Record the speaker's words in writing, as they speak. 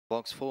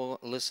Box 4,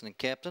 listening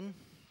captain.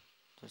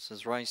 This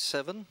is race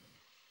 7.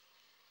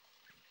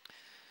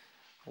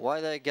 Away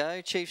they go.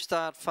 Chief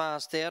Start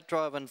fast out,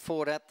 driving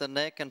forward at the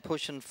neck and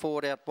pushing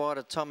forward out wide.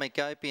 Atomic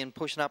Opie and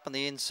pushing up on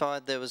the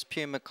inside. There was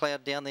Puma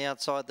Cloud. Down the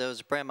outside there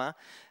was Bremer.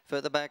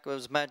 Further back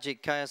was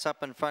Magic Chaos.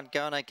 Up in front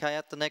going okay.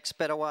 At the neck,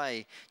 sped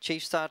away.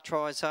 Chief Start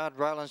tries hard,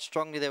 rolling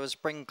strongly. There was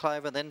Spring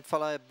Clover, then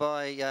followed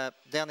by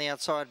down the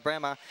outside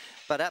Bremer.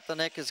 But at the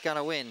neck is going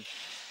to win.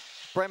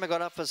 Bremer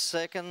got up for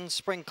second,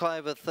 Spring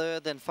Clover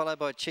third, then followed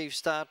by Chief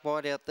Start.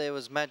 Wide out there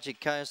was Magic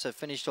Chaos, so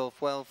finished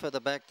off well. Further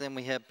back then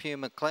we have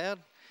Puma Cloud.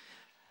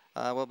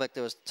 Well back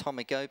there was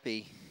Atomic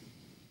Opie.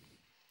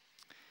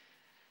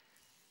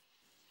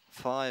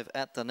 5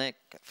 at the neck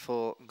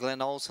for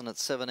Glenn Olsen at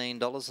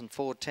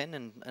 $17.410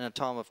 in a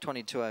time of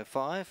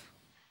 22.05.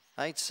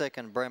 8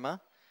 second Bremer,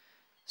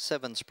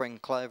 7 Spring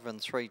Clover and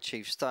 3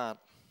 Chief Start.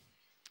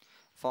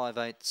 5,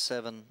 8,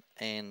 7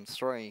 and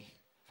 3.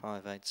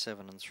 5, 8,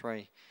 7 and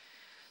 3.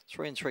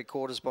 3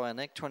 3/4 by a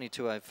neck,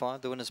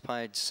 22.05. The winner's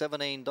paid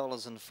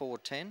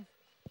 $17.410.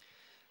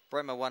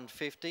 Bremer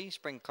 150,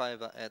 Spring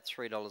Clover at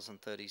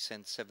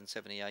 $3.30,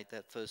 7.78.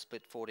 That first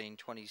split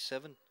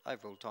 14.27.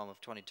 Overall time of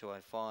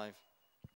 22.05.